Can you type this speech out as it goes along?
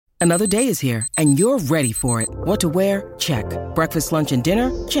Another day is here, and you're ready for it. What to wear? Check. Breakfast, lunch, and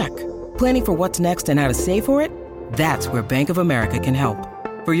dinner? Check. Planning for what's next and how to save for it? That's where Bank of America can help.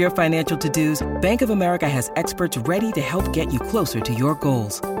 For your financial to-dos, Bank of America has experts ready to help get you closer to your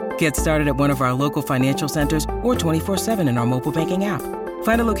goals. Get started at one of our local financial centers or 24/7 in our mobile banking app.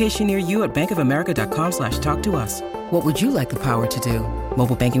 Find a location near you at bankofamerica.com/talktous. What would you like the power to do?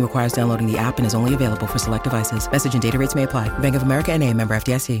 Mobile banking requires downloading the app and is only available for select devices. Message and data rates may apply. Bank of America N.A., member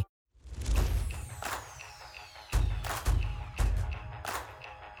FDIC.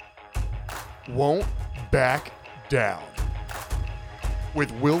 Won't back down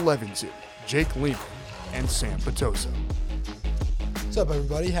with Will Levinson, Jake Lehman, and Sam Petosa. What's up,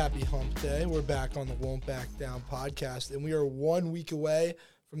 everybody? Happy Hump Day. We're back on the Won't Back Down podcast, and we are 1 week away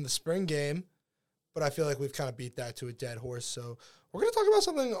from the spring game, but I feel like we've kind of beat that to a dead horse, so we're going to talk about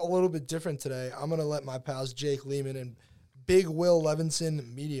something a little bit different today. I'm going to let my pals Jake Lehman and Big Will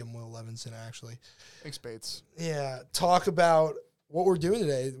Levinson, Medium Will Levinson, actually. Thanks, Bates. Yeah, talk about what we're doing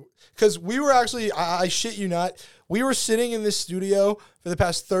today. Because we were actually, I shit you not, we were sitting in this studio for the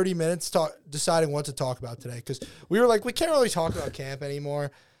past 30 minutes deciding what to talk about today. Because we were like, we can't really talk about camp anymore.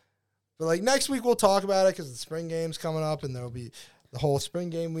 But like next week we'll talk about it because the spring game's coming up and there'll be the whole spring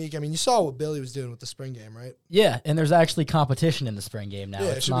game week. I mean, you saw what Billy was doing with the spring game, right? Yeah, and there's actually competition in the spring game now.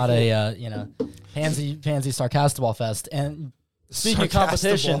 Yeah, it's not cool. Pansy Sarcastball Fest. And speaking of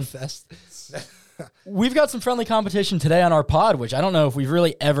competition, fest. We've got some friendly competition today on our pod, which I don't know if we've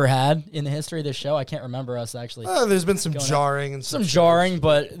really ever had in the history of this show. I can't remember us actually. There's been some jarring and some jarring,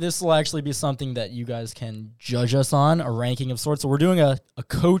 but this will actually be something that you guys can judge us on, a ranking of sorts. So we're doing a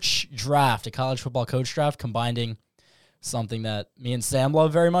coach draft, a college football coach draft, combining something that me and Sam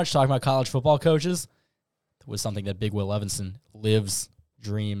love very much, talking about college football coaches, with something that Big Will Levinson lives,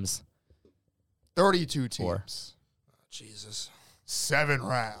 dreams. 32 teams. Oh, Jesus. 7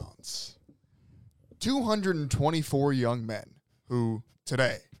 rounds. 224 young men who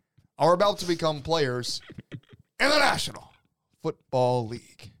today are about to become players in the National Football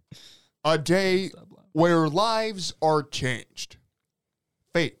League. A day where lives are changed.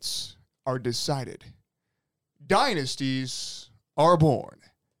 Fates are decided. Dynasties are born.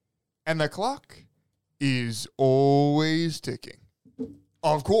 And the clock is always ticking.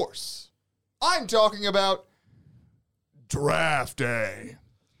 Of course, I'm talking about Draft Day.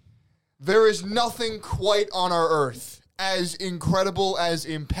 There is nothing quite on our earth as incredible, as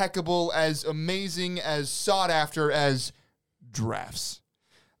impeccable, as amazing, as sought after as drafts.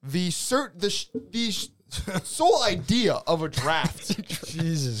 The sole idea of a draft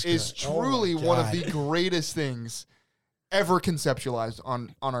Jesus is Christ. truly Oh my one of God. the greatest things ever conceptualized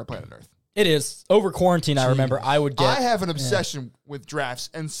on our planet Earth. It is. Over quarantine, I remember I would get... I have an obsession with drafts,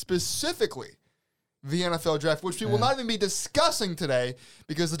 and specifically the NFL draft, which we will not even be discussing today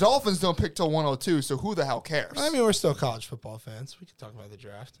because the Dolphins don't pick till 102, so who the hell cares? I mean, we're still college football fans. We can talk about the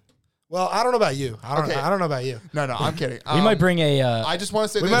draft. Well, I don't know about you. I don't know about you. No, I'm kidding. We might bring a... I just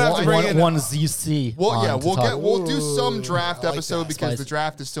want to say we might have to bring in one ZC. We'll do some draft I like episode that. because the Spicy.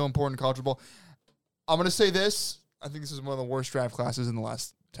 draft is still important in college football. I'm going to say this. I think this is one of the worst draft classes in the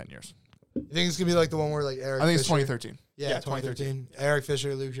last 10 years. You think it's going to be like the one where like Eric I think it's Fisher? 2013. Yeah, 2013. Eric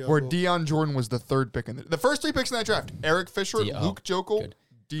Fisher, Luke Jokel. Where Deion Jordan was the third pick in the first 3 picks in that draft. Eric Fisher, Luke Jokel, good.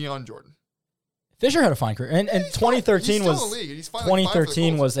 Deion Jordan. Fisher had a fine career. And 2013 He's still was... in the league. He's finally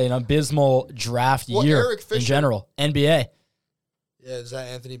 2013 was an abysmal draft year Eric Fisher, in general. NBA. Yeah, is that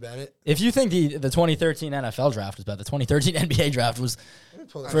Anthony Bennett? If you think the 2013 NFL draft was bad, the 2013 NBA draft was Let me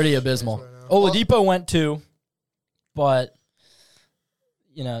pull that pretty up abysmal. right now. Oladipo went too, but,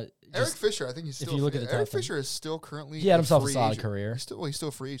 you know... Eric Fisher, I think he's still. you look at the Eric top 10. Fisher is still currently. He had himself a free solid agent. career. He's still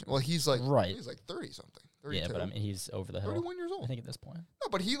a free agent. Well, he's like Right. He's like 30 something. 32. Yeah, but I mean, he's over the hill. 31 years old. I think at this point. No,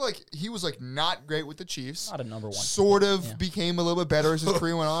 but he was not great with the Chiefs. Not a number one. Sort of Yeah. became a little bit better as his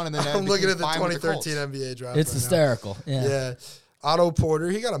career went on, and then I'm looking at the became fine with 2013 Colts. NBA draft. It's right now. hysterical. Yeah. Yeah. Otto Porter,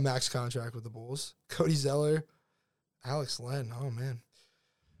 he got a max contract with the Bulls. Cody Zeller, Alex Len. Oh, man.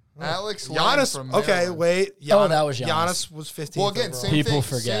 Alex Len Giannis. from Okay, Maryland. wait. That was Giannis. Giannis was 15. Well, again, same People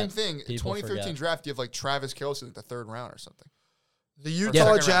thing. forget. Same thing. People 2013 forget. draft, you have like Travis Kelce in the 3rd round or something. The Utah Second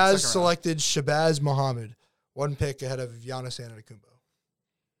round, Jazz second round. selected Shabazz Muhammad, 1 pick ahead of Giannis Antetokounmpo.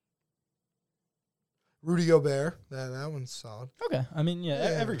 Rudy Gobert, that one's solid. Okay. I mean, Yeah.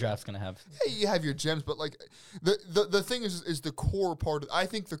 every draft's going to have. Yeah, you have your gems, but like the thing is the core part. I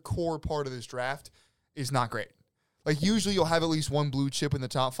think the core part of this draft is not great. Like usually you'll have at least one blue chip in the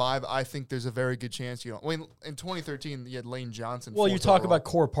top 5. I think there's a very good chance you don't. I mean, in 2013 you had Lane Johnson. Well, you 4th talk overall. about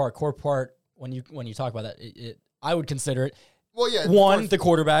core part. Core part, when you talk about that, I would consider it Well, yeah. One, the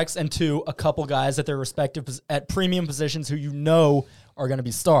quarterbacks, and two, a couple guys at their respective at premium positions who you know are going to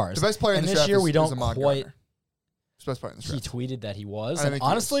be stars. The best player in and this this draft year is, we don't Ahmad quite. Gardner. He's the best player in this He draft. tweeted that he was. I And think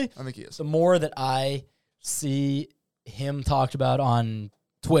honestly, I think he is. the more that I see him talked about on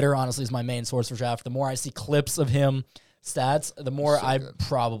Twitter, honestly, is my main source for draft. The more I see clips of him stats, the more So I good.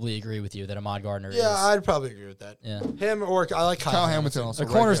 probably agree with you that Ahmad Gardner is. Yeah, I'd probably agree with that. Yeah. Him or I like Kyle Hamilton also. The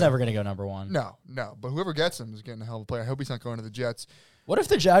right corner's there. never going to go number one. No. But whoever gets him is getting a hell of a player. I hope he's not going to the Jets. What if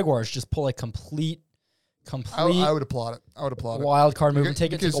the Jaguars just pull a complete I would applaud it. wild card move and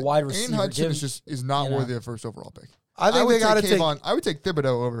take because a wide Aiden receiver? Hudson is not you know. worthy of first overall pick. I think would they got to take take. Kayvon. I would take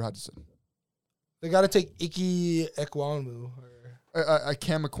Thibodeau over Hudson. They got to take Ike Ekwonu.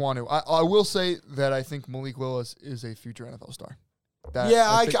 Cam McQuanu. I will say that I think Malik Willis is a future NFL star.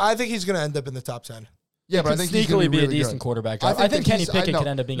 I think he's going to end up in the top 10. Yeah, but I could think he's going sneakily to be really a decent good. quarterback. I think Kenny Pickett could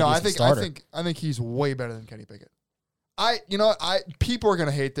end up being a decent starter. I think he's way better than Kenny Pickett. People are going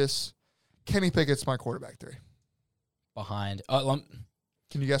to hate this. Kenny Pickett's my quarterback 3. Behind.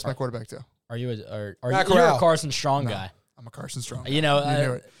 Can you guess my quarterback 2? Are you you're Matt a Corral. Carson Strong No. guy? I'm a Carson Strong. You know, you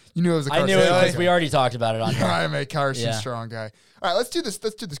knew it. You knew it was a I Carson knew it Strong because guy. we already talked about it on here. I'm a Carson Yeah. Strong guy. All right, let's do this.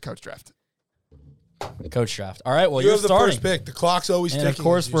 Let's do this coach draft. Coach draft. All right, well, you you're have the starting. first pick. The clock's always And ticking. of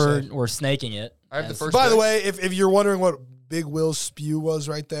course, as you said. we're snaking it. I have the As- first By the pick. way, if you're wondering what Big Will's spew was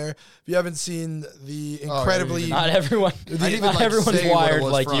right there, if you haven't seen the incredibly yeah, Not everyone. I didn't even, Not like, everyone's say what it wired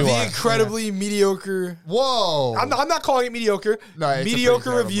was like from. you The are. incredibly mediocre. Whoa. I'm not calling it mediocre. No, it's a pretty mediocre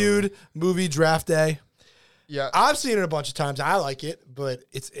terrible reviewed movie Draft Day. Yeah. I've seen it a bunch of times. I like it, but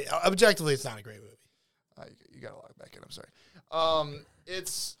objectively it's not a great movie. You got to log back in. I'm sorry.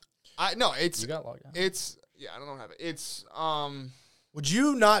 It's You got logged out. I don't have it. It's Would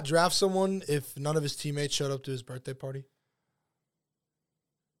you not draft someone if none of his teammates showed up to his birthday party?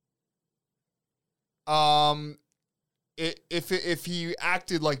 If he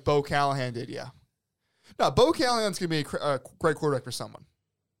acted like Bo Callahan did, yeah. No, Bo Callahan's gonna be a great quarterback for someone.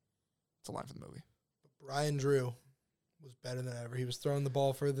 It's a line from the movie. Brian Drew was better than ever. He was throwing the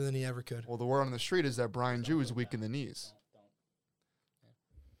ball further than he ever could. Well, the word on the street is that Brian Drew is weak in the knees.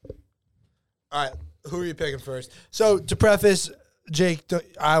 All right, who are you picking first? So to preface, Jake,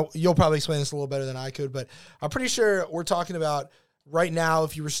 you'll probably explain this a little better than I could, but I'm pretty sure we're talking about right now.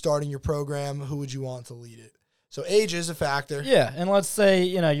 If you were starting your program, who would you want to lead it? So age is a factor. Yeah, and let's say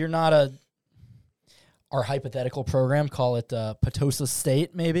you're not our hypothetical program. Call it Potosi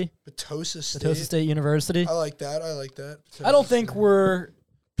State, maybe Potosi State. Potosi State University. I like that. I don't think we're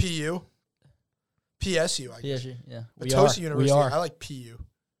PU. PSU, I guess. PSG. Yeah, Potosi University. We are I like PU.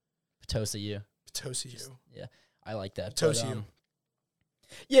 Potosi U. Potosi U. Yeah, I like that. Potosi But, U.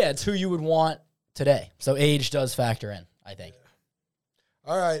 yeah, it's who you would want today. So age does factor in, I think.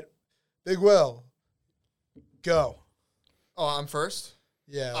 All right, Big Will, go. Oh, I'm first?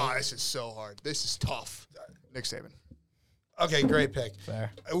 Yeah. Oh, this is so hard. This is tough. Nick Saban. Okay, great pick.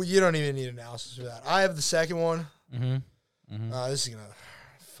 Fair. You don't even need analysis for that. I have the second one. Mm-hmm. This is gonna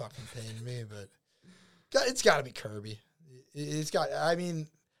fucking pain me, but it's got to be Kirby. It's got. I mean,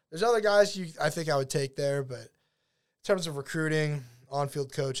 there's other guys I think I would take there, but in terms of recruiting,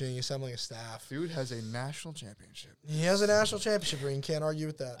 on-field coaching, assembling a staff, Dude has a national championship. he has a national championship ring. Can't argue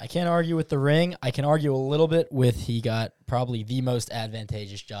with that. I can't argue with the ring. I can argue a little bit with he got probably the most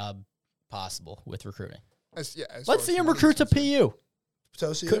advantageous job possible with recruiting. As Let's far as see him money's recruit to concerned. PU.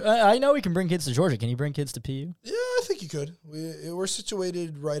 Potosi. I know he can bring kids to Georgia. Can he bring kids to PU? Yeah, I think you could. We're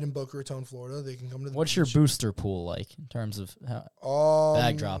situated right in Boca Raton, Florida. They can come to the What's your beach. booster pool like in terms of how?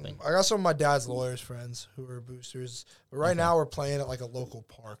 Bag dropping. I got some of my dad's lawyers friends who are boosters, but right now we're playing at like a local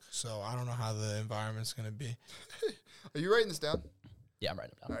park, so I don't know how the environment's gonna be. Are you writing this down? Yeah, I'm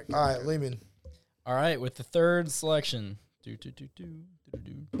writing it down. All right, Lehman. All right, with the third selection.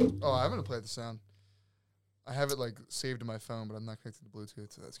 Oh, I'm gonna play the sound. I have it like saved to my phone, but I'm not connected to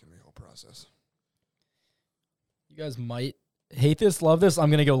Bluetooth, so that's gonna be a whole process. You guys might hate this, love this.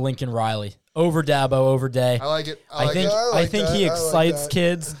 I'm gonna go Lincoln Riley over Dabo over Day. I like it. I like think it. I like that. he I like excites that.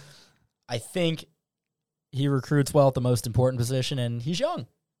 kids. I think he recruits well at the most important position, and he's young.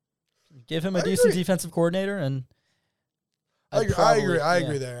 Give him a I decent agree. defensive coordinator, and I agree. I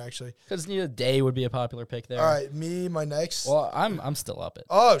agree there actually. because Day would be a popular pick there. All right, my next. Well, I'm still up it.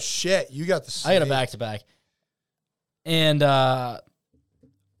 Oh shit, you got the. I got a back to back, and I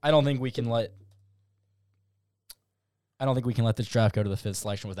don't think we can let. I don't think we can let this draft go to the fifth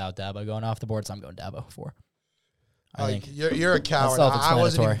selection without Dabo going off the board. So I'm going Dabo 4. I think you're a coward. I self-explanatory.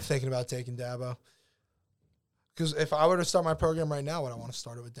 wasn't even thinking about taking Dabo. Because if I were to start my program right now, would I want to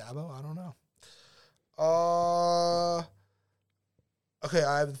start it with Dabo? I don't know. Okay,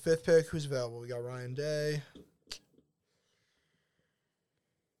 I have the fifth pick. Who's available? We got Ryan Day.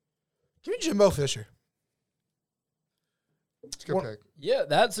 Give me Jimbo Fisher. It's a good What- pick. Yeah,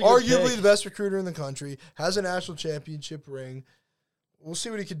 that's a good Arguably pick. the best recruiter in the country. Has a national championship ring. We'll see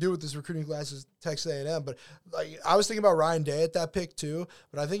what he can do with this recruiting class at Texas A&M. But like, I was thinking about Ryan Day at that pick too.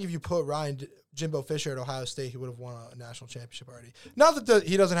 But I think if you put Jimbo Fisher at Ohio State, he would have won a national championship already. Not that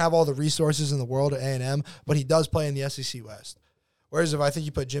he doesn't have all the resources in the world at A&M, but he does play in the SEC West. Whereas if I think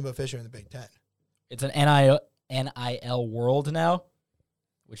you put Jimbo Fisher in the Big Ten. It's an NIL world now,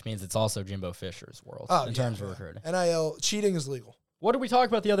 which means it's also Jimbo Fisher's world in terms of recruiting. NIL cheating is legal. What did we talk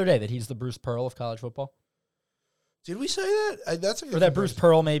about the other day? That he's the Bruce Pearl of college football? Did we say that? That's a good Or that Bruce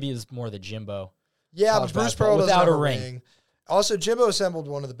Pearl maybe is more the Jimbo. Yeah, college but Bruce basketball Pearl doesn't without have a ring. Also, Jimbo assembled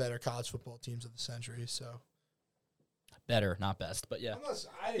one of the better college football teams of the century. So Better, not best, but yeah.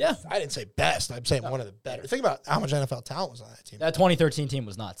 I didn't say best. I'm saying one of the better. Think about how much NFL talent was on that team. That 2013 team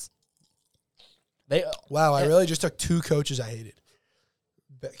was nuts. Wow, I really just took two coaches I hated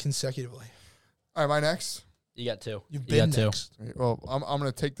consecutively. All right, my next. You got two. You've You been got two. next. Well, I'm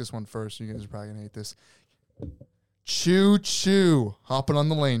going to take this one first. You guys are probably going to hate this. Choo choo. Hopping on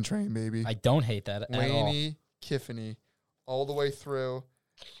the Lane train, baby. I don't hate that at all. Laney Kiffany all the way through.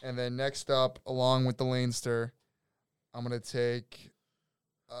 And then next up, along with the Lanester, I'm going to take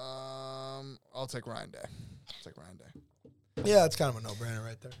I'll take Ryan Day. Yeah, it's kind of a no-brainer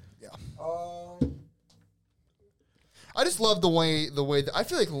right there. Yeah. I just love the way that I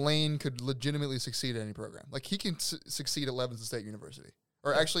feel like Lane could legitimately succeed at any program. Like he can succeed at Levinson State University,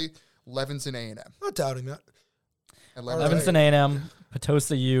 or actually Levinson A&M. Not doubting that. At Levinson A&M,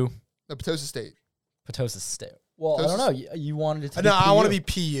 Potosi U, No, Potosi State. Potosi State. Well, I Potosi don't know. You wanted it to be No, I want to PU.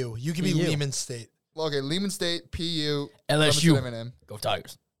 be PU. You can be PU. Lehman State. Well, okay, Lehman State, PU, LSU. Levinson M&M. Go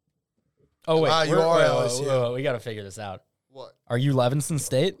Tigers. Oh, wait. Ah, you we're- are wait, LSU. wait, we got to figure this out. What? Are you Levinson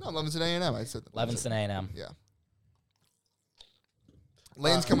State? No, Levinson A&M. I said Levinson A&M. Yeah.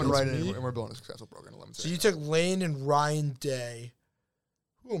 Lane's coming that's right in, me. and we're building a successful program at Levinson. So you took Lane and Ryan Day.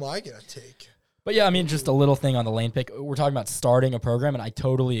 Who am I going to take? But yeah, I mean, just a little thing on the Lane pick. We're talking about starting a program, and I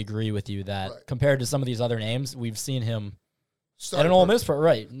totally agree with you that Right. compared to some of these other names, we've seen him Start at an a Ole program. Miss pro,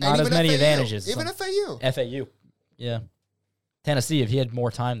 right? And Not as even many FAU. advantages. Even Some- FAU. FAU. Yeah. Tennessee, if he had more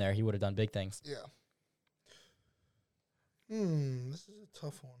time there, he would have done big things. Yeah. This is a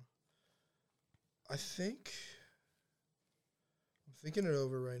tough one. I'm thinking it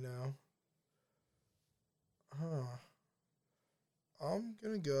over right now. I'm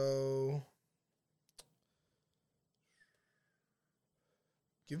going to go.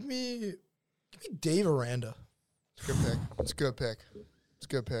 Give me Dave Aranda. Good pick. It's a good pick. It's a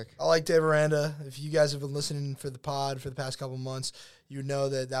good pick. I like Dave Aranda. If you guys have been listening for the pod for the past couple months, you know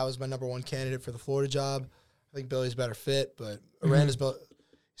that was my number one candidate for the Florida job. I think Billy's a better fit, but Aranda's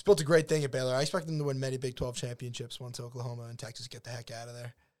he's built a great thing at Baylor. I expect them to win many Big 12 championships once Oklahoma and Texas get the heck out of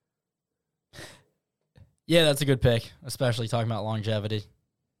there. Yeah, that's a good pick, especially talking about longevity.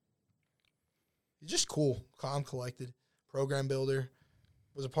 He's just cool, calm, collected, program builder.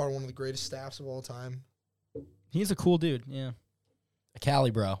 Was a part of one of the greatest staffs of all time. He's a cool dude, yeah. A Cali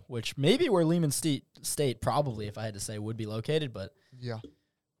bro, which maybe where Lehman State probably, if I had to say, would be located, but Yeah. he's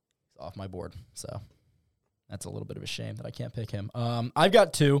off my board. So that's a little bit of a shame that I can't pick him. I've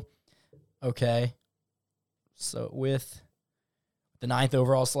got two. Okay. So with the 9th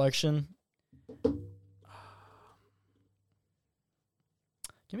overall selection,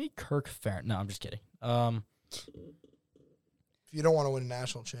 give me Kirk Ferentz. No, I'm just kidding. If you don't want to win a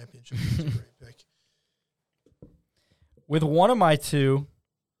national championship, it's a great pick. With one of my two,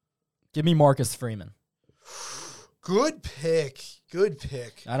 give me Marcus Freeman. Good pick. Good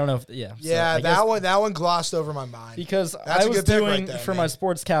pick. I don't know if yeah. Yeah, so I guess that one glossed over my mind. because That's I a was good pick doing right there, for man. my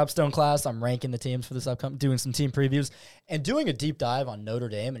sports capstone class, I'm ranking the teams for this upcoming, doing some team previews and doing a deep dive on Notre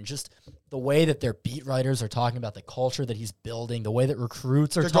Dame and just the way that their beat writers are talking about the culture that he's building, the way that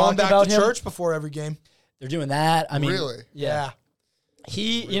recruits are They're going talking back about to him. church before every game. They're doing that. I mean, Really? yeah.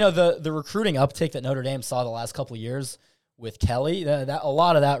 He, you know, the recruiting uptick that Notre Dame saw the last couple of years with Kelly, that a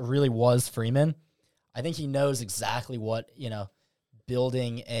lot of that really was Freeman. I think he knows exactly what,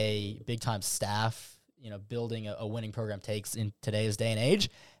 building a big-time staff, building a winning program takes in today's day and age.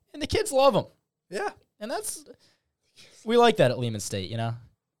 And the kids love him. Yeah. And we like that at Lehman State,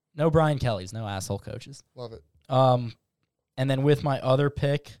 No Brian Kellys, no asshole coaches. Love it. And then with my other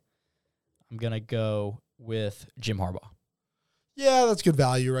pick, I'm going to go with Jim Harbaugh. Yeah, that's good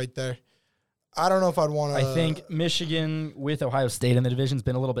value right there. I don't know if I'd want to. I think Michigan with Ohio State in the division has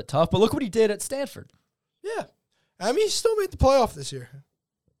been a little bit tough, but look what he did at Stanford. Yeah. I mean, he still made the playoff this year.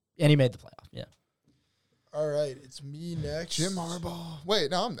 And he made the playoff, yeah. All right, it's me next. Jim Harbaugh. Wait,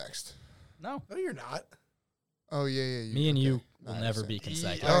 no, I'm next. No. No, you're not. Oh, yeah. Me and you okay. will I never understand. be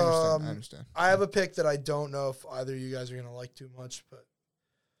consecutive. I understand. I have a pick that I don't know if either of you guys are going to like too much, but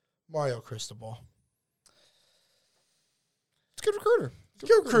Mario Cristobal. It's a good recruiter.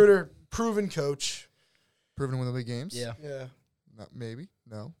 Good recruiter, proven coach. Proven to win the big games? Yeah. Yeah. No, maybe.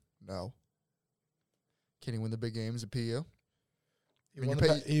 No. Can he win the big games at PU?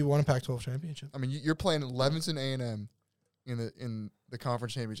 He won a Pac-12 championship. I mean, you're playing Levinson A&M in the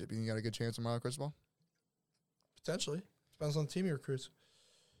conference championship. You think you got a good chance of Mario Cristobal? Potentially. Depends on the team he recruits.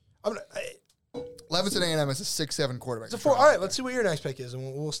 Levinson A&M is a 6'7" quarterback. It's a 4. All right, let's see what your next pick is,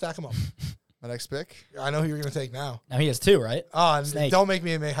 and we'll stack them up. My next pick? I know who you're going to take now. Now he has 2, right? Don't make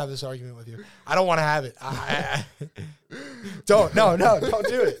me have this argument with you. I don't want to have it. Don't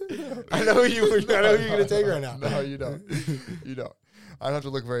do it. I know who you're going to take right now. No, you don't. You don't. I don't have to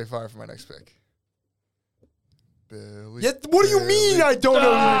look very far for my next pick. Billy. What do you mean I don't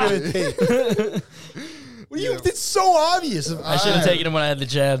know who you're going to take? What do you? It's so obvious. I should have taken him when I had the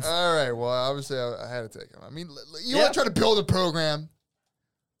chance. All right. Well, obviously, I had to take him. I mean, you want to try to build a program.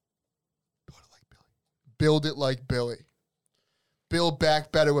 Build it like Billy. Build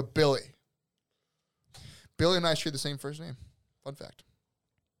back better with Billy. Billy and I share the same first name. Fun fact.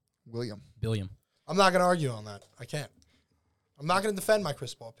 William. I'm not going to argue on that. I can't. I'm not going to defend my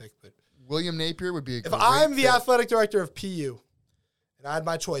Cristobal pick, but William Napier would be a great if I'm the fit. athletic director of PU, and I had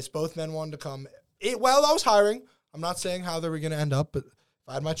my choice, both men wanted to come. While I was hiring, I'm not saying how they were going to end up, but if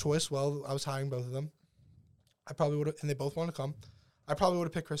I had my choice, well, I was hiring both of them. I probably would have, and they both wanted to come. I probably would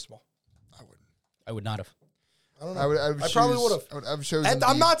have picked Cristobal. I wouldn't. I would not have. I don't know. I probably would have. I would chosen. And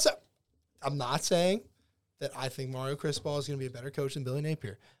I'm not saying that I think Mario Cristobal is going to be a better coach than Billy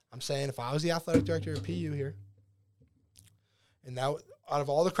Napier. I'm saying if I was the athletic director of PU here, and now out of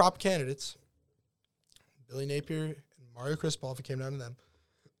all the crop candidates, Billy Napier and Mario Cristobal, if it came down to them,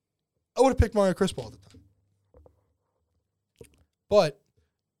 I would have picked Mario Cristobal at the time. But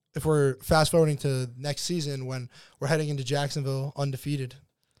if we're fast forwarding to next season when we're heading into Jacksonville undefeated,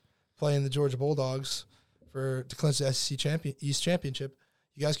 playing the Georgia Bulldogs to clinch the SEC East Championship,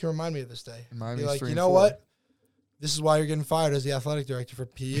 you guys can remind me of this day. Be like, you know what? This is why you're getting fired as the athletic director for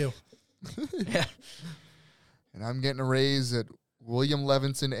PU. Yeah. And I'm getting a raise at William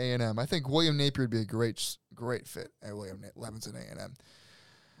Levinson A&M. I think William Napier would be a great fit at William Levinson A&M.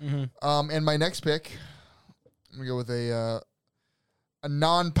 Mm-hmm. And my next pick, I'm going to go with a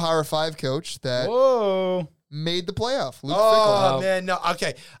non-Power 5 coach that made the playoff. Luke Fickell. Man, no.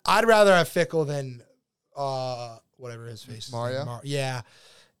 Okay. I'd rather have Fickell than whatever his face is. Mario? Yeah,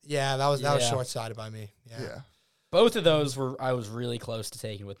 that was short-sighted by me. Yeah. Both of those I was really close to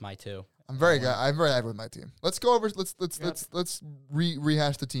taking with my 2. I'm very happy with my team. Let's go over. Let's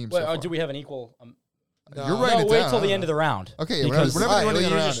rehash the team. Wait, do we have an equal? No. You're writing it wait down. till the end of the round. Okay, because whenever the end of the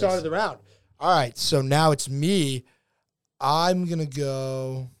you round just started the round. All right, so now it's me. I'm gonna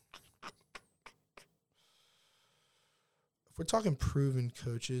go. If we're talking proven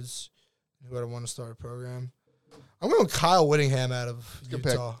coaches who I want to start a program, I'm going Kyle Whittingham out of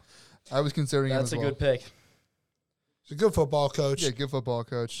Utah. I was considering him as well. That's a good pick. He's a good football coach. Yeah, good football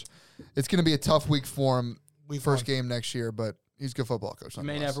coach. It's going to be a tough week for him. First 1. game next year, but he's a good football coach. He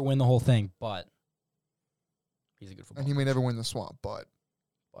may never win the whole thing, but he's a good football And he may never win the swamp, but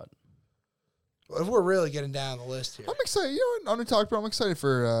if we're really getting down the list here, I'm excited. You know what? On the talk, bro, I'm excited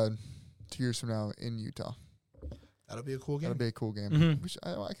for 2 years from now in Utah. that'll be a cool game. That'll be a cool game. Mhm.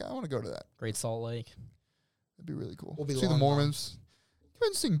 I want to go to that. Great Salt Lake. That'd be really cool. We'll be See the long Mormons. You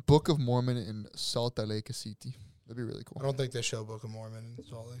imagine seeing Book of Mormon in Salt Lake City. That'd be really cool. I don't think they show Book of Mormon in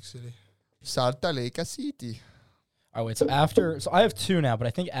Salt Lake City. Salt Lake City. All right, wait. So I have 2 now, but I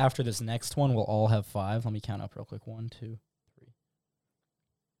think after this next one, we'll all have 5. Let me count up real quick. 1, 2, 3.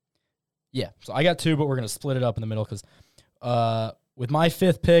 Yeah. So I got 2, but we're gonna split it up in the middle because, with my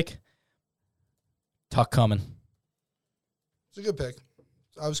 5th pick, Tuck coming. It's a good pick.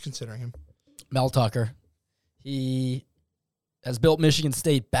 I was considering him. Mel Tucker. He has built Michigan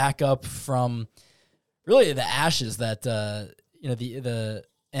State back up from really the ashes that the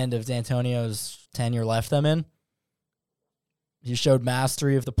end of D'Antonio's tenure left them in. He showed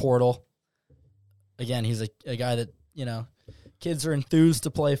mastery of the portal. Again, he's a guy that, kids are enthused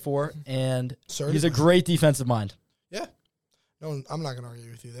to play for, and he's a great defensive mind. Yeah. No, I'm not going to argue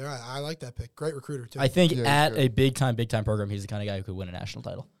with you there. I like that pick. Great recruiter, too. I think at a big time program, he's the kind of guy who could win a national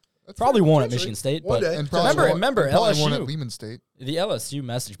title. Probably won't at Michigan State, One but day. And remember won at LSU, Lehman State. the LSU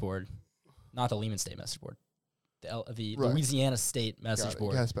message board, not the Lehman State message board. the Right. Louisiana State Got message it.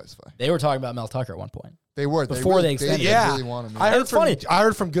 board. You gotta specify. they were talking about Mel Tucker at one point. They were Before they really, extended. Yeah. really wanted me. I heard It's funny. I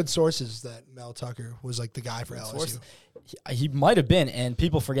heard from good sources that Mel Tucker was like the guy for LSU. Source- He might have been, and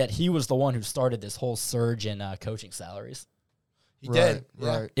people forget he was the one who started this whole surge in coaching salaries. He did.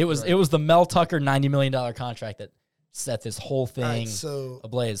 Right. It was the Mel Tucker $90 million contract that set this whole All thing right, so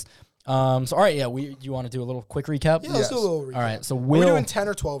ablaze. So all right, yeah, you want to do a little quick recap? yeah, let's do a Yes. little recap. All right, so Are we Will doing 10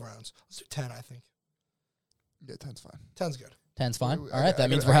 or 12 rounds? Let's do 10, I think. Yeah, 10's fine. 10's good. 10's fine. I All got- right, I that got-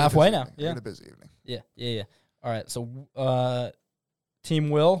 means I we're got a halfway busy now. evening. I Yeah. got a busy evening. Yeah. All right, so Team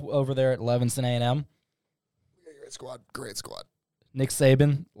Will over there at Levinson A&M, Great squad. Great squad. Nick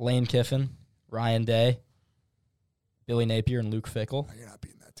Saban, Lane Kiffin, Ryan Day, Billy Napier, and Luke Fickle. No, you're not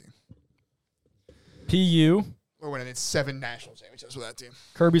beating that team. PU, We're winning 7 national championships with that team.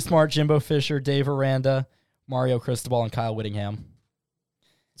 Kirby Smart, Jimbo Fisher, Dave Aranda, Mario Cristobal, and Kyle Whittingham.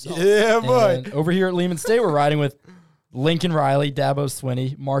 Yeah, boy. And over here at Lehman State, we're riding with Lincoln Riley, Dabo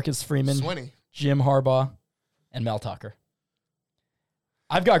Swinney, Marcus Freeman, Swinney. Jim Harbaugh, and Mel Tucker.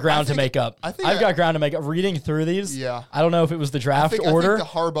 I've got ground to make up. I think I've got ground to make up. Reading through these, Yeah. I don't know if it was the draft order, I think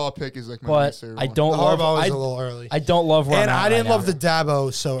the Harbaugh pick is like my but least favorite I one. don't The love. Harbaugh was I, a little early. I don't love where And I'm at I didn't right love now. the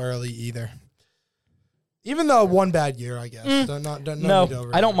Dabo so early either. Even though one bad year, I guess. Don't need to No,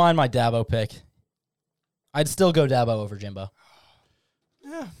 over I don't mind my Dabo pick. I'd still go Dabo over Jimbo.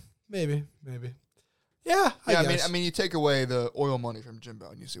 Yeah, maybe. Yeah, I guess. I mean, you take away the oil money from Jimbo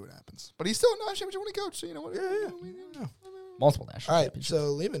and you see what happens. But he's still a national championship winning coach, so you know what? Yeah. Multiple national All right, championships.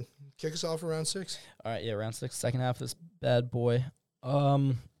 so Lehman, kick us off for round 6. All right, yeah, round 6, second half of this bad boy.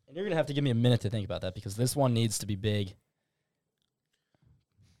 And you're gonna have to give me a minute to think about that because this one needs to be big.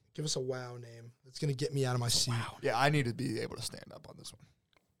 Give us a wow name. That's going to get me out of my seat. Yeah, I need to be able to stand up on this one.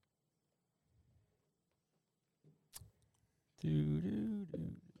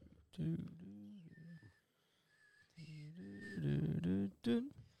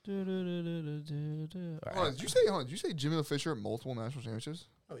 Hold on, did you say Jimmy Fisher at multiple national championships?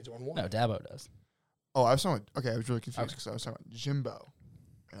 Oh, he's won one. No, Dabo does. Oh, I was talking. Okay, I was really confused because I was talking about Jimbo,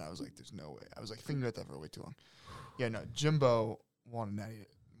 and I was like, "There's no way." I was like thinking about that for way too long. Yeah, no, Jimbo won a natty,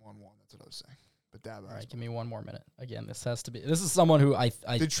 won one. That's what I was saying. But Dabo. All right, give me one more minute. Again, this has to be. This is someone who I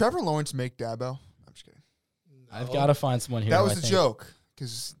Did Trevor Lawrence make Dabo? I'm just kidding. I've got to find someone here. That who was I a think- joke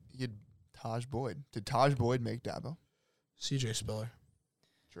because he had Taj Boyd. Did Taj Boyd make Dabo? CJ Spiller.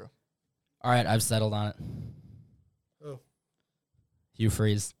 True. All right, I've settled on it. Oh. Hugh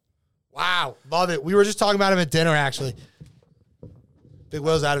Freeze. Wow, love it. We were just talking about him at dinner, actually. Big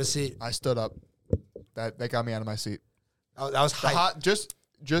Will's out of his seat. I stood up. That got me out of my seat. That was The hype.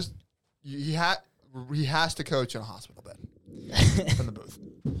 he has to coach in a hospital bed from the booth.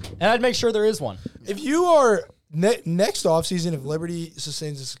 And I'd make sure there is one. If you are next offseason, if Liberty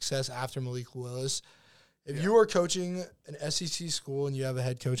sustains a success after Malik Willis, if you are coaching an SEC school and you have a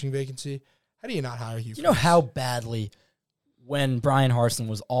head coaching vacancy, how do you not hire Hugh? Do you know how badly, when Brian Harsin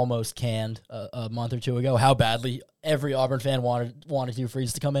was almost canned a month or two ago, how badly every Auburn fan wanted Hugh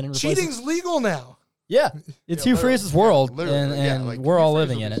Freeze to come in and replace him? Cheating's legal now? Yeah, it's Hugh Freeze's world, and like, we're Hugh all Freeze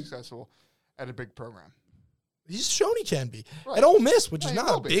living will in be it. Successful at a big program. He's shown he can be. Right. At Ole Miss, which Yeah, is he not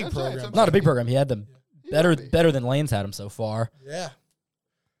will a be. big That's right. program. It's Not a big program. He had them will be. better than Lane's had him so far. Yeah.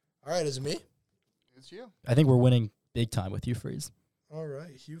 All right, is it me? It's you. I think we're winning big time with Hugh Freeze. All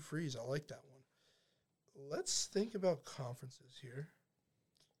right, Hugh Freeze. I like that one. Let's think about conferences here.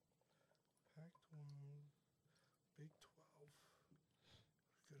 Pac-12, Big 12.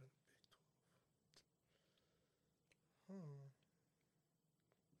 Good at Big 12.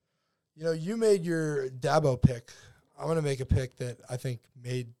 You know, you made your Dabo pick. I'm going to make a pick that I think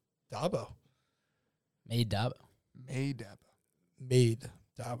made Dabo. Made Dabo. May Dabo. Made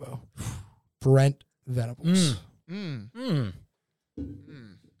Dabo. Brent Venables.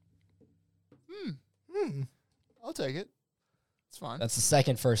 I'll take it. It's fine. That's the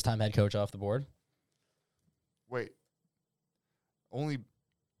second first-time head coach off the board. Wait. Only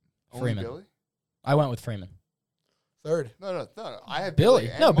Freeman. Billy? I went with Freeman. Third. No. I have Billy.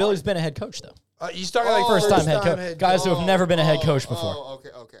 and No, Mark. Billy's been a head coach, though. He's talking like First-time head coach. Guys who have never been a head coach before. Oh,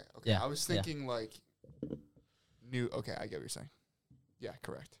 okay. Yeah, I was yeah. thinking like new. Okay, I get what you're saying. Yeah,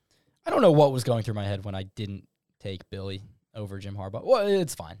 correct. I don't know what was going through my head when I didn't take Billy over Jim Harbaugh. Well,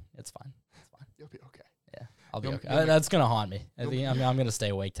 it's fine. It's fine. You'll be okay. Yeah, I'll be You'll- okay. you'll be- That's gonna haunt me. I you'll think I'm gonna stay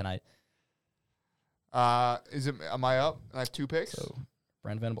awake tonight. Is it? Am I up? I have 2 picks. So,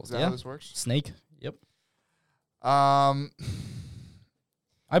 Brent Venables. Is that Yeah. how this works? Snake. Yep. I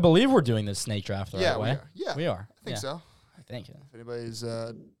I believe we're doing this snake draft the right way. Yeah, We are. I think Yeah, so. I think. If anybody's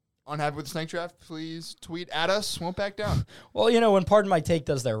unhappy with the snake draft, please tweet at us. Won't back down. Well, you know, when Pardon My Take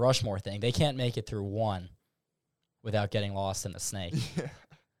does their Rushmore thing, they can't make it through one. without getting lost in the snake.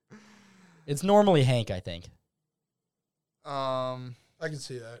 It's normally Hank, I think. I can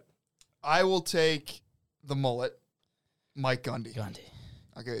see that. I will take the mullet, Mike Gundy. Gundy.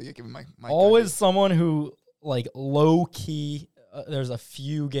 Okay, give me Mike Always someone who, like, low-key, there's a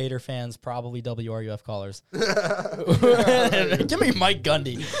few Gator fans, probably WRUF callers. Give me Mike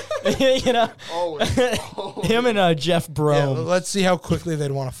Gundy. You know? Always. Him and Jeff Yeah, Brome. let's see how quickly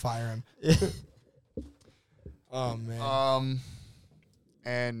they'd want to fire him. Oh, man.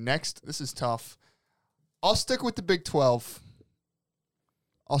 And next, this is tough. I'll stick with the Big 12.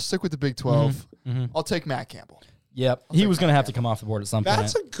 I'll take Matt Campbell. Yep. He was going to have to come off the board at some point.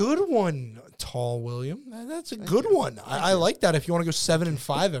 That's a good one, Tall William. That's a good one. I like that if you want to go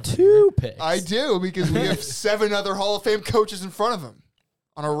 7-5 every year. 2 picks. I do, because we have 7 other Hall of Fame coaches in front of him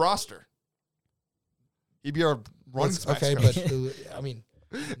on our roster. He'd be our running backs Okay, coach. but, I mean,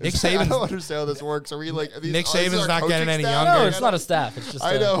 Nick I don't Saban's, understand how this works. Are we like... Nick Saban's not getting any staff? younger. No, it's not a staff. It's just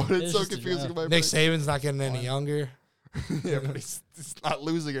I know, but it's it's so just a confusing. draft. in my Nick brain. Saban's not getting any younger. Yeah, but he's not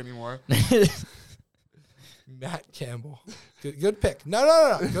losing anymore. Matt Campbell. Good pick.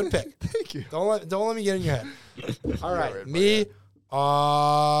 No. Good pick. Thank you. Don't let me get in your head. All right. right, Me,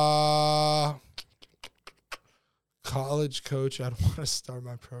 college coach I don't want to start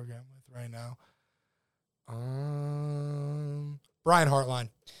my program with right now. Brian Hartline.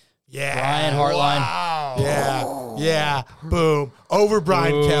 Yeah. Brian Hartline. Wow. Yeah. Boom. Over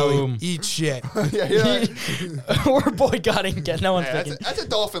Brian Boom. Kelly. Eat shit. Yeah, yeah. We're boycotting. No one's Yeah, picking. that's a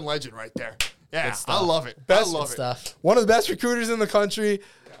Dolphin legend right there. Yeah, Good I stuff. love it. Best I love it. stuff. One of the best recruiters in the country.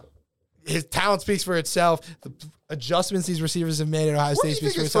 His talent speaks for itself. The adjustments these receivers have made at Ohio What do State you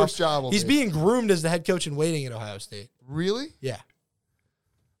speaks think for his itself. first job will He's be? being groomed as the head coach in waiting at Ohio State. Really? Yeah.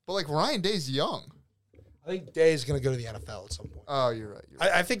 But like Ryan Day's young. I think Day is going to go to the NFL at some point. Oh, you're right. You're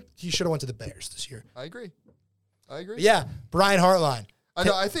right. I think he should have went to the Bears this year. I agree. But yeah, Brian Hartline. I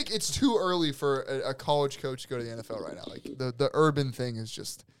know. I think it's too early for a college coach to go to the NFL right now. Like the urban thing is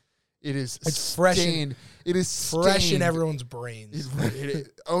just, it is It's fresh in- stained. It is Fresh in stained. everyone's brains.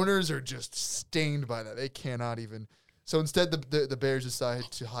 Owners are just stained by that. They cannot even. So instead, the Bears decided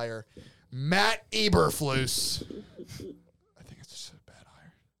to hire Matt Eberflus. I think it's just a bad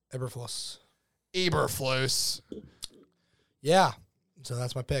hire. Eberflus. Eberflus. Yeah. So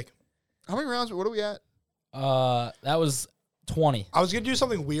that's my pick. How many rounds? What are we at? That was 20. I was going to do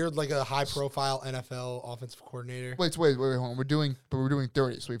something weird, like a high-profile NFL offensive coordinator. Wait, hold on. We're doing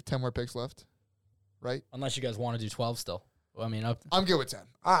 30, so we have 10 more picks left, right? Unless you guys want to do 12 still. I mean, I'm good with 10.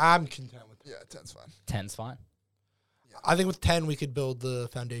 I'm content with that. Yeah, 10's fine. 10's fine. I think with 10, we could build the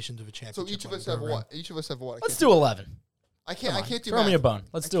foundations of a So championship. each of us winning have program. what? Each of us have what? Let's do 11. I can't. I can't do Throw math. me a bone.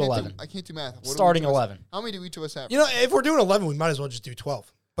 Let's do 11. I can't do math. What do Starting each of us- 11. How many do each of us have? You know, if we're doing 11, we might as well just do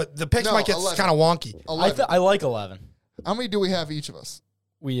 12. But the picks No, might get 11. kind of wonky. 11. I like 11. How many do we have each of us?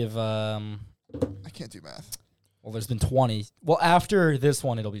 We have, I can't do math. well, there's been 20. Well, after this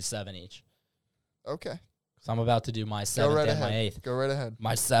one, it'll be 7 each. Okay. So I'm about to do my Go 7th right and ahead. my 8th. Go right ahead.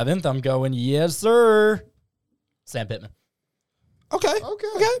 My 7th, I'm going, yes, sir. Sam Pittman. Okay.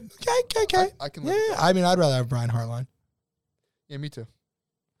 Okay. I can live with Yeah, I mean, I'd rather have Brian Hartline. Yeah, me too.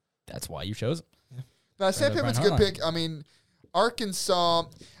 That's why you chose it. Now, Sam Brian Pittman's a good Hartline. pick. I mean, Arkansas.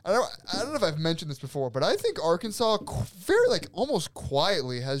 I don't know if I've mentioned this before, but I think Arkansas very almost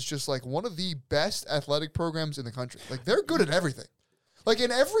quietly has just like one of the best athletic programs in the country. Like they're good at everything. Like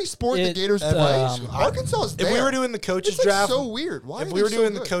in every sport the Gators play, Arkansas is there. If we were doing the coaches it's draft, so weird. Why? if are we they were so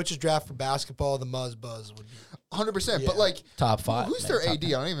doing the good? coaches draft for basketball, the Muzz Buzz would be. 100%. Yeah. But like, Top 5. who's maybe their top AD? 10.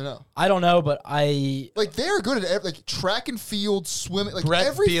 I don't even know. I don't know, but I Like they are good at like track and field, swimming, like Brett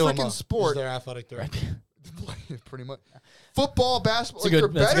every Bielema freaking is sport. their athletic director. Pretty much. Football, basketball. It's Like, a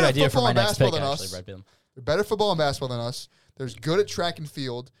good, they're that's a better good at idea for football my and next basketball pick, than actually, us. Brett Bielema. They're better at football and basketball than us. They're good at track and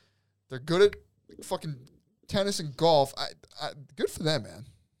field. They're good at fucking tennis and golf. Good for them, man.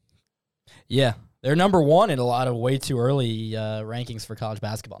 Yeah. They're number 1 in a lot of way too early rankings for college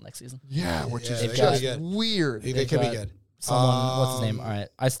basketball next season. Yeah, which Yeah, is they just gotta be good. weird. They They've could be got good. Someone, what's his name? All right.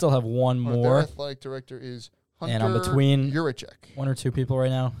 I still have one Their more. athletic director is Hunter And I'm between- Yurichek. 1 or 2 people right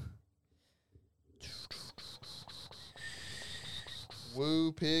now.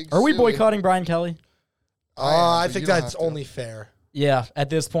 Woo pig. Are we suey. boycotting Brian Kelly? am, I but think you don't that's have to. only fair. Yeah. At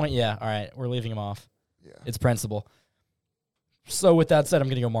this point, yeah. All right. We're leaving him off. Yeah. It's principle. So with that said, I'm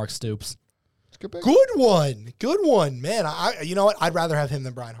going to go Mark Stoops. It's a good pick. Good one, man. You know what? I'd rather have him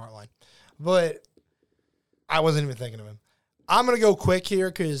than Brian Hartline, but I wasn't even thinking of him. I'm gonna go quick here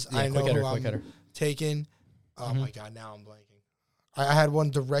because I know who I'm taking. Oh my god, now I'm blanking. I had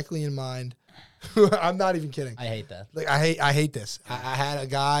one directly in mind. I'm not even kidding. I hate that. Like I hate this. I had a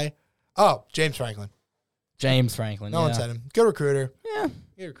guy. Oh, James Franklin. James Franklin. No one said him. Good recruiter. Yeah.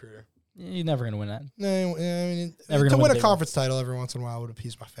 Good recruiter. You're never going to win that. No, I mean, Never to gonna win win a the big conference title every once in a while would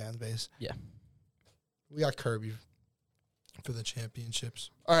appease my fan base. Yeah. We got Kirby for the championships.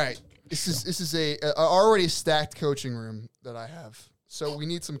 All right. This is a already stacked coaching room that I have. So we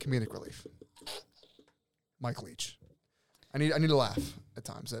need some comedic relief. Mike Leach. I need to laugh at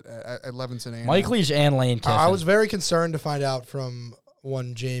times at Levinson and Mike Leach and Lane Kiffin. I was very concerned to find out from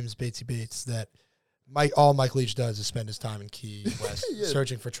one James Batesy Bates that all Mike Leach does is spend his time in Key West Yeah.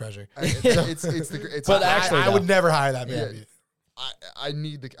 searching for treasure. But actually, I would never hire that man. Yeah. I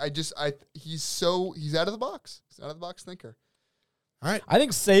need the. He's out of the box. He's out of the box thinker. All right. I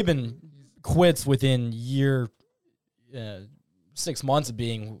think Saban quits within 6 months of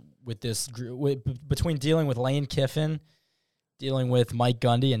being with this between dealing with Lane Kiffin, dealing with Mike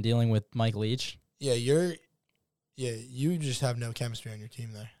Gundy, and dealing with Mike Leach. Yeah, you just have no chemistry on your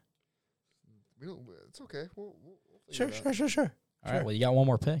team there. It's okay. We'll figure it out. Sure. All right, well, you got one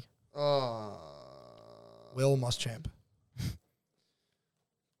more pick. Will Muschamp.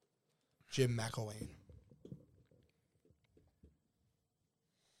 Jim McElwain.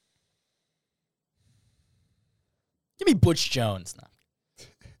 Give me Butch Jones. No.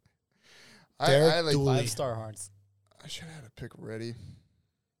 Derek I like Dooley. 5-star hearts. I should have had a pick ready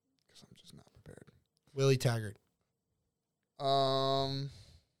because I'm just not prepared. Willie Taggart. Cliff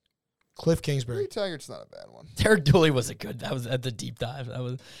Willie Kingsbury. Taggart's not a bad one. Derek Dooley was that was at the deep dive.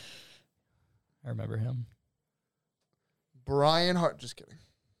 I remember him. Brian Hart. Just kidding.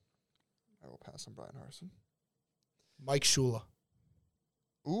 I will pass on Brian Harsin. Mike Shula.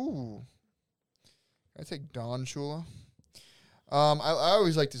 Ooh. Can I take Don Shula? I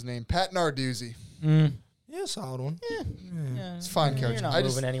always liked his name. Pat Narduzzi. Yeah, solid one. Yeah. It's fine You're coaching. not I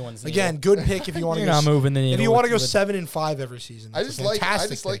moving just- anyone's Again, needle. good pick if you want to You're go. not moving the needle. If you want to go with- 7-5 every season. I That's just a like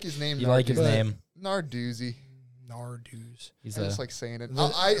fantastic like pick. his name. You like his Narduzzi. name. Narduzzi. Narduz. He's I a just like saying it. The-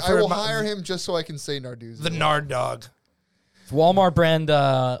 I for will my- hire him just so I can say Narduzzi. The Nard Dog. Walmart brand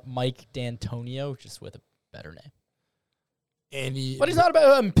Mike D'Antonio, just with a better name. Andy. But he's not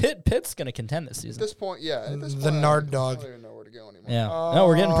about Pitt's going to contend this At season. this point, yeah. At this The point, Nard I Dog. don't even know where to go anymore. Yeah. No,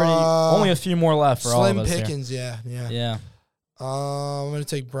 we're getting pretty. Only a few more left for all of Slim us here. Pickens, yeah. Yeah. I'm going to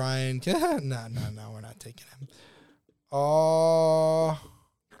take Brian. No, we're not taking him.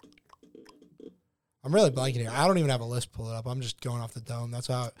 I'm really blanking here. I don't even have a list pulled up. I'm just going off the dome. That's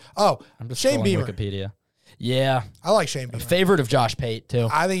how. I'm just Shane scrolling Beamer. Wikipedia. Yeah. I like Shane A Beamer. favorite of Josh Pate, too.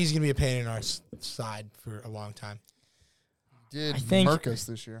 I think he's going to be a pain in our side for a long time. Did I think- Mercus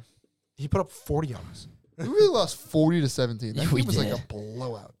this year? He put up 40 on us. We really lost 40-17. That We game was like did. a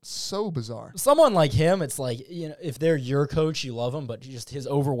blowout. So bizarre. Someone like him, it's like, if they're your coach, you love him, but just his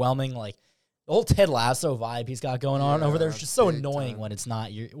overwhelming, like, the whole Ted Lasso vibe he's got going on over there is just so big annoying time. when it's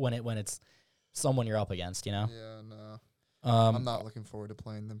not when it's someone you're up against, you know? Yeah, no. Um, I'm not looking forward to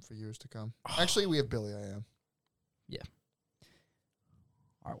playing them for years to come. Actually, we have Billy I Am.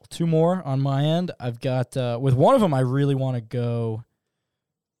 All right, well, two more on my end. I've got, with one of them, I really want to go.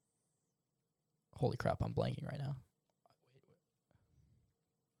 Holy crap, I'm blanking right now.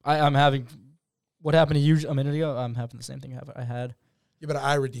 I'm having, what happened to you a minute ago? I'm having the same thing I had. Yeah, but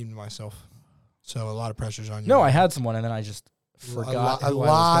I redeemed myself. So a lot of pressure's on you. No, right I had someone, and then I just now. forgot. A who I was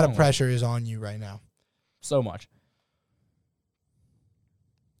lot going of with. pressure is on you right now. So much.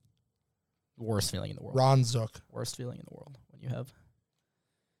 Worst feeling in the world. Ron Zook. Worst feeling in the world when you have.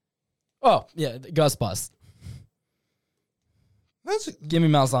 Oh, yeah, Gus Bus. That's a Give me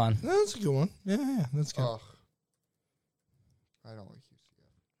Malzahn. good one. Yeah, that's good. Ugh. I don't like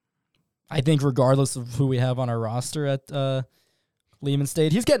UCF. I think regardless of who we have on our roster at Lehman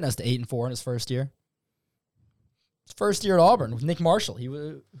State, he's getting us to 8-4 in his first year. His first year at Auburn with Nick Marshall. He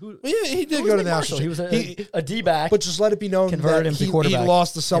was Yeah, he did who go was to the Nick national. Marshall? He was He- a D-back, but just let it be known converted that him to he quarterback.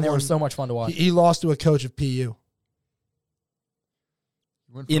 lost to and they someone. were so much fun to watch. He lost to a coach of PU. You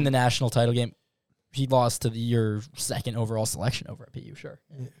went In from- the national title game, he lost to your second overall selection over at PU, sure.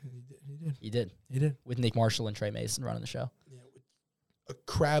 He did. He did. With Nick Marshall and Trey Mason running the show. A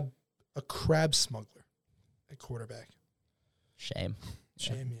crab smuggler at quarterback. Shame.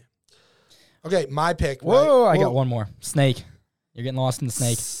 Shame, yeah. Okay, my pick. Whoa, right? I got one more. Snake. You're getting lost in the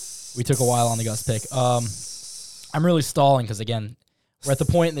snake. We took a while on the Gus pick. I'm really stalling because, again, we're at the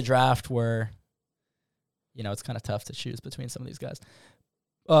point in the draft where, it's kind of tough to choose between some of these guys.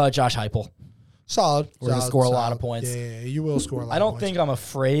 Josh Heupel. Solid. We're gonna Solid, score a lot solid. of points. Yeah, you will score a lot I of don't points. think I'm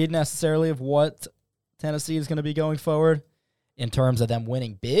afraid necessarily of what Tennessee is going to be going forward in terms of them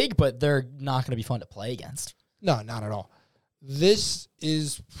winning big, but they're not going to be fun to play against. No, not at all. This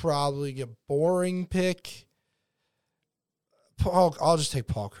is probably a boring pick. I'll just take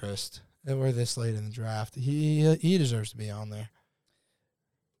Paul Christ that we're this late in the draft. He deserves to be on there.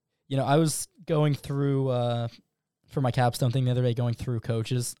 You know, I was going through for my capstone thing the other day, going through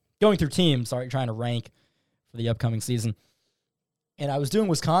teams, trying to rank for the upcoming season. And I was doing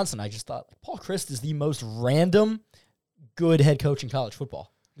Wisconsin. I just thought Paul Chryst is the most random good head coach in college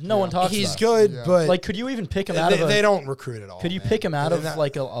football. No one talks He's about good, Yeah. but Like, could you even pick him out of they don't recruit at all. Could you man. pick him out of That-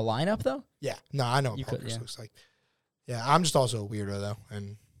 like a lineup though? Yeah, no, I know You what Paul could, Chryst yeah. looks like. Yeah, I'm just also a weirdo though,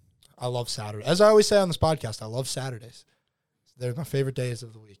 and I love Saturday. As I always say on this podcast, I love Saturdays. They're my favorite days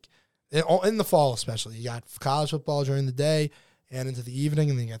of the week. In the fall, especially, you got college football during the day and into the evening,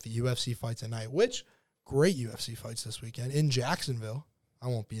 and then you got the UFC fights at night. Which great UFC fights this weekend in Jacksonville. I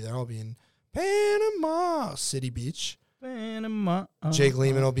won't be there. I'll be in Panama City Beach. Panama. Jake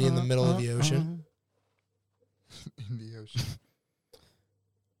Lehman will be in the middle of the ocean. In the ocean.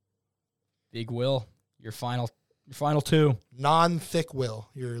 Big Will, your final two. Non-thick Will,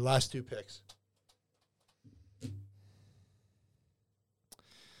 your last two picks.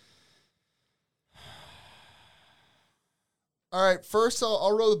 All right, first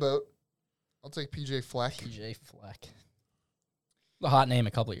I'll row the boat. I'll take PJ Fleck. PJ Fleck. The hot name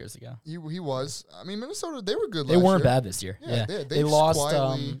a couple of years ago. He was. I mean, Minnesota, they were good They last weren't year. bad this year. Yeah, Yeah, they they just lost.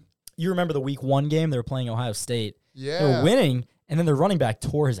 quietly- You remember the week 1 game? They were playing Ohio State. Yeah. They were winning, and then their running back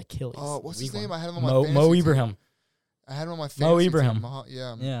tore his Achilles. Oh, what's his Week name? one. I had him on my Mo fantasy team. Ibrahim. I had him on my fantasy Mo team. Ibrahim.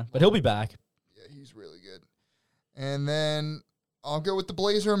 Yeah. Yeah, but he'll be back. Yeah, he's really good. And then I'll go with the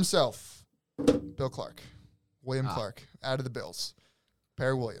Blazer himself, Bill Clark. William Clark, out of the Bills.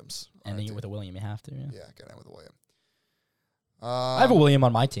 Perry Williams. Ending it with a William, you have to. Yeah. Yeah, get out with a William. I have a William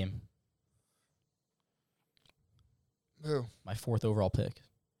on my team. Who? My 4th overall pick.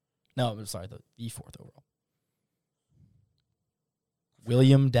 No, I'm sorry, the 4th overall.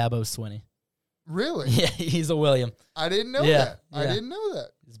 William Dabo Swinney. Really? Yeah, he's a William. I didn't know Yeah, that. I yeah. didn't know that.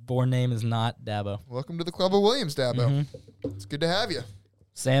 His born name is not Dabo. Welcome to the Club of Williams, Dabo. Mhm. It's good to have you.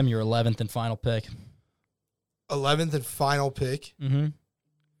 Sam, your 11th and final pick. 11th and final pick. Mm-hmm.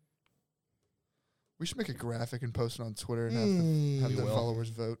 We should make a graphic and post it on Twitter and have We the will. followers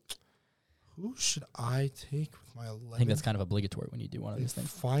vote. Who should I take with my 11th I think that's kind of obligatory when you do one of these and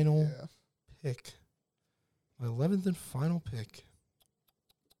things. final Yeah. pick? My 11th and final pick.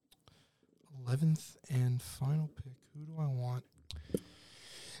 11th and final pick. Who do I want?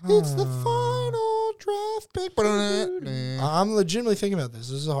 It's the final draft pick. I'm legitimately thinking about this.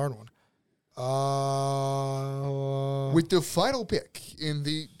 This is a hard one. With the final pick in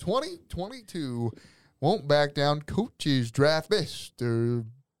the 2022 Won't Back Down Coaches Draft, Mr.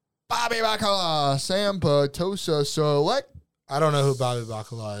 Bobby Bacala, Sam Patosa Select, I don't know who Bobby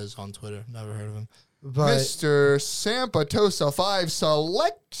Bacala is on Twitter. Never heard of him. But Mr. Sam Patosa 5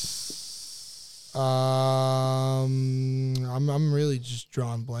 selects. I'm really just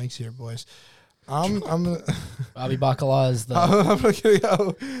drawing blanks here, boys. I'm gonna Bobby Bacala is the I'm gonna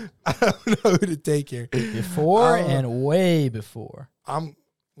go. I don't know who to take here. before and way before. I'm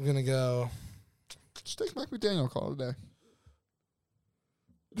gonna go. Just take Mike McDaniel, call it a day.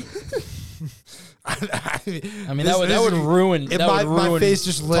 I mean, This- that this would is- ruin. if That my- would my ruin face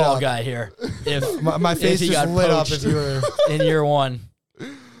just lit tall up. guy here. If My face he just got lit up poached if you were. in year 1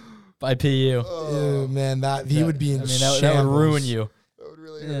 by PU. Ew, man, that he would be in I mean, that would ruin you. That would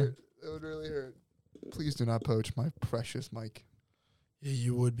really Yeah. hurt. That would really hurt. Please do not poach my precious Mike. Yeah,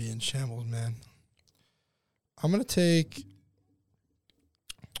 you would be in shambles, man. I'm gonna take.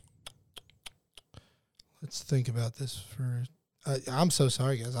 Let's think about this for. I'm so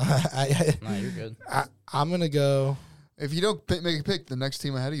sorry, guys. No, you're good. I'm gonna go. If you don't make a pick, the next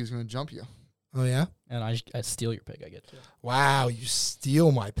team ahead of you is going to jump you. Oh yeah! And I steal your pick. I get to. Wow, you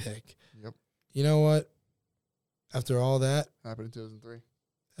steal my pick. Yep. You know what? After all that, Happened in 2003.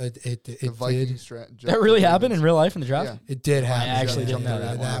 it The did. Vikings That really happened in real life in the draft. Yeah. It did happen. actually Yeah, didn't know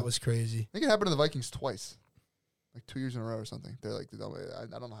that. That Wow. was crazy. I think it happened to the Vikings twice. Like 2 years in a row or something. They're like, I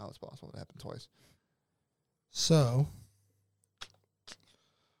don't know how it's possible. It happened twice. So,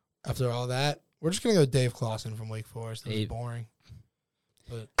 after all that, we're just gonna go Dave Clawson from Wake Forest. It was Dave. boring.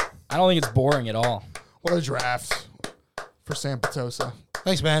 But I don't think it's boring at all. What a draft for Sam Patosa.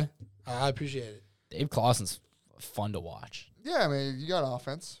 thanks, man. I appreciate it. Dave Clawson's fun to watch. Yeah, I mean, you got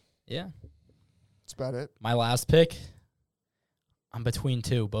offense. Yeah. That's about it. My last pick, I'm between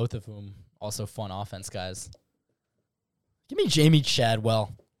two, both of whom also fun offense guys. Give me Jamie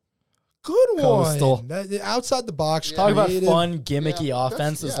Chadwell. Good Coastal. one. Outside the box. Yeah. Talk about creative. fun, gimmicky Yeah, that's-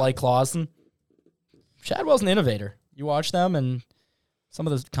 offenses yeah. like Clawson. Chadwell's an innovator. You watch them and some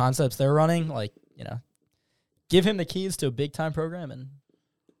of the concepts they're running, like, give him the keys to a big-time program and,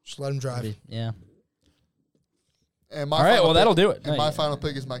 Just let him drive. yeah. And my All right, final well, that'll pick- do it. And No, my yeah. final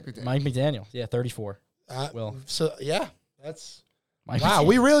pick is Mike McDaniel. Mike McDaniel. Yeah, 34. Will. So yeah, that's Mike wow. McDaniel.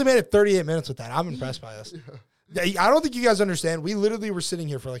 We really made it 38 minutes with that. I'm impressed by us. I don't think you guys understand. We literally were sitting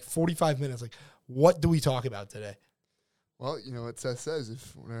here for like 45 minutes. Like, what do we talk about today? Well, you know what Seth says.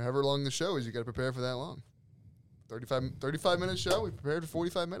 If however long the show is, you got to prepare for that long. 35 minute show. We prepared for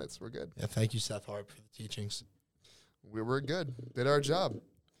 45 minutes. We're good. Yeah, thank you, Seth Harp, for the teachings. We were good. Did our job.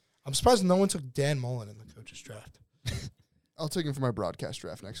 I'm surprised no one took Dan Mullen in the coaches draft. I'll take him for my broadcast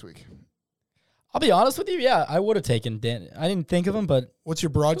draft next week. I'll be honest with you. Yeah, I would have taken Dan. I didn't think of him, but What's your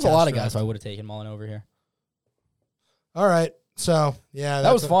there's broadcast? a lot of draft? guys who I would have taken Mullen over here. All right. So yeah,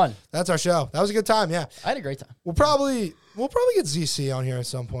 That was fun. That's our show. That was a good time. Yeah, I had a great time. we'll probably get ZC on here at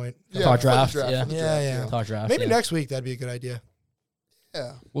some point. Talk for the draft, for yeah. the Yeah. Talk draft. Maybe yeah. next week that'd be a good idea.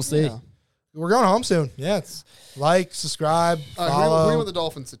 Yeah. We'll see. Yeah. We're going home soon. Yeah, it's like, subscribe, All right, follow. who do you want the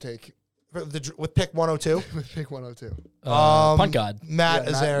Dolphins to take with pick 102. with pick 102? Punt God. Matt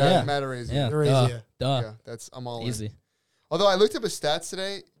Yeah, Azera. Yeah. Matt Araiza. Yeah. Araiza. Duh. Yeah, I'm all Easy. in. Although I looked up his stats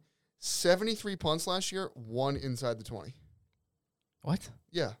today, 73 punts last year, 1 inside the 20. What?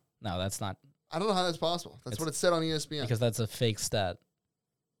 Yeah. No, that's not, I don't know how that's possible. That's It's- what it said on ESPN. because that's a fake stat.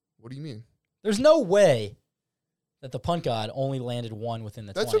 What do you mean? There's no way that the punt God only landed 1 within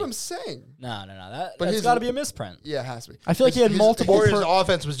the 20. That's what I'm saying. No. But That's his- got to be a misprint. Yeah, it has to be. I feel like he had multiple Warriors'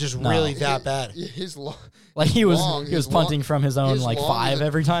 offense was just No. really that bad. His long, Like he was his punting long- from his own his like long 5 is a-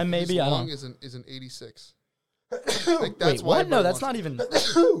 every time maybe. His I long don't. is an 86. I think that's Wait, why what? No, Brett that's wants not it. even.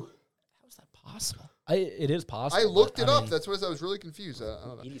 How is that possible? It is possible. I looked but, it up. mean, That's what I was really confused. I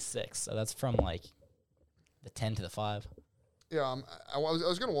don't know. 86. So that's from like the 10 to the 5. Yeah, I was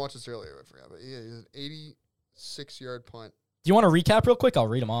going to watch this earlier. I forgot. But yeah, he's an 86-yard punt. Do you want to recap real quick? I'll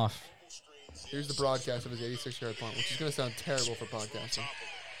read them off. Here's the broadcast of his 86-yard punt, which is going to sound terrible for podcasting.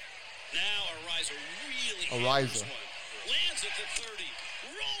 Now Araiza really Araiza. hammers one. Lands at the 30,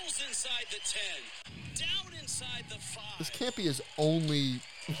 rolls inside the 10, down inside the 5. This can't be his only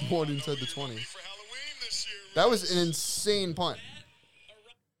one inside the 20. That was an insane punt.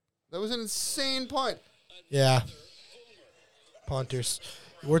 That was an insane punt. Yeah. Punters.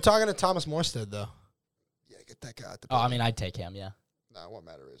 We're talking to Thomas Morstead, though. Yeah, get that guy out the Oh, I mean, I'd take him. Yeah. Nah, I want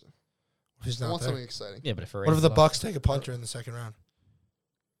Matt Araiza. He's I not want there. something exciting. Yeah, but if What if the Bucks take a punter in the second round?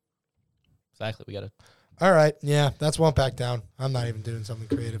 Exactly. We got to. All right. Yeah, that's one back down. I'm not even doing something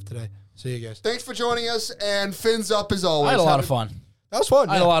creative today. See you guys. Thanks for joining us, and fins up as always. I had a lot of fun. That was fun.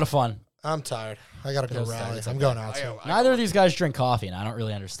 I had yeah. a lot of fun. I'm tired. I got to go It was rally. tired. It's I'm okay. going out soon. Neither of these guys drink coffee, and I don't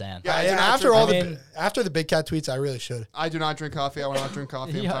really understand. Yeah, I do And not after drink- all I the mean- after the Big Cat tweets, I really should. I do not drink coffee. I will not drink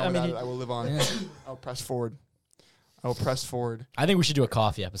coffee. I'm Yeah, fine I mean, without it. I will live on. Yeah. I'll press forward. I will press forward. I think we should do a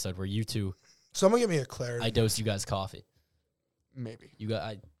coffee episode where you two, Someone give me a clarity. I dose you guys coffee. Maybe. You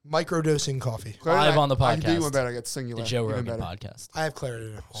got Microdosing coffee. Live on the I can do podcast. one better. I get singular. the Joe even Rogan better. podcast. I have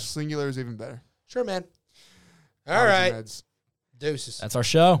clarity at home. Singular is even better. Sure, man. All Allergy right. meds. Deuces. That's our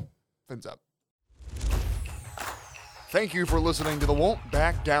show. Fins up. Thank you for listening to the Won't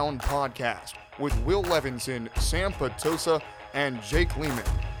Back Down podcast with Will Levinson, Sam Patosa, and Jake Lehman,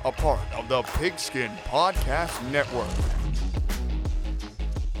 a part of the Pigskin Podcast Network.